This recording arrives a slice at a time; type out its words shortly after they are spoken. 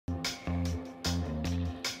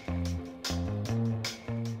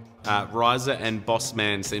Riser and Boss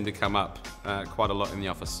Man seem to come up quite a lot in the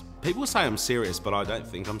office. People say I'm serious, but I don't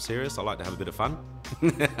think I'm serious. I like to have a bit of fun.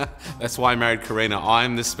 That's why I married Karina.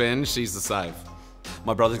 I'm the spend, she's the save.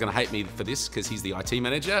 My brother's gonna hate me for this because he's the IT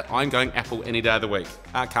manager. I'm going Apple any day of the week.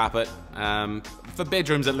 Carpet, for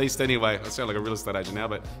bedrooms at least anyway. I sound like a real estate agent now,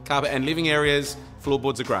 but carpet and living areas,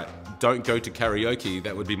 floorboards are great. Don't go to karaoke,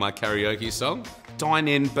 that would be my karaoke song. Dine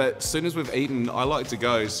in, but as soon as we've eaten, I like to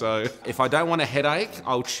go, so if I don't want a headache,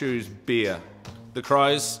 I'll choose beer. The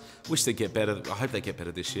Crows, wish they'd get better. I hope they get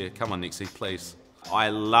better this year. Come on, Nixie, please. I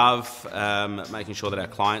love making sure that our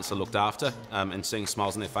clients are looked after and seeing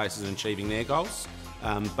smiles on their faces and achieving their goals.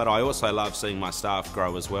 But I also love seeing my staff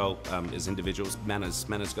grow as well as individuals. Manners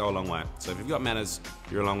go a long way. So if you've got manners,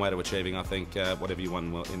 you're a long way to achieving, I think, whatever you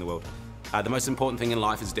want in the world. The most important thing in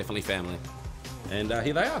life is definitely family. And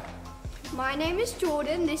here they are. My name is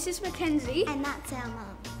Jordan, this is Mackenzie. And that's our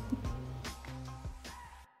mum.